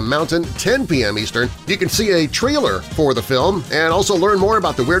 8 p.m. Mountain, 10 p.m. Eastern. You can see a trailer for the film and also learn more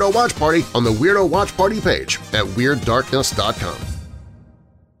about the Weirdo Watch Party on the Weirdo Watch Party page at WeirdDarkness.com.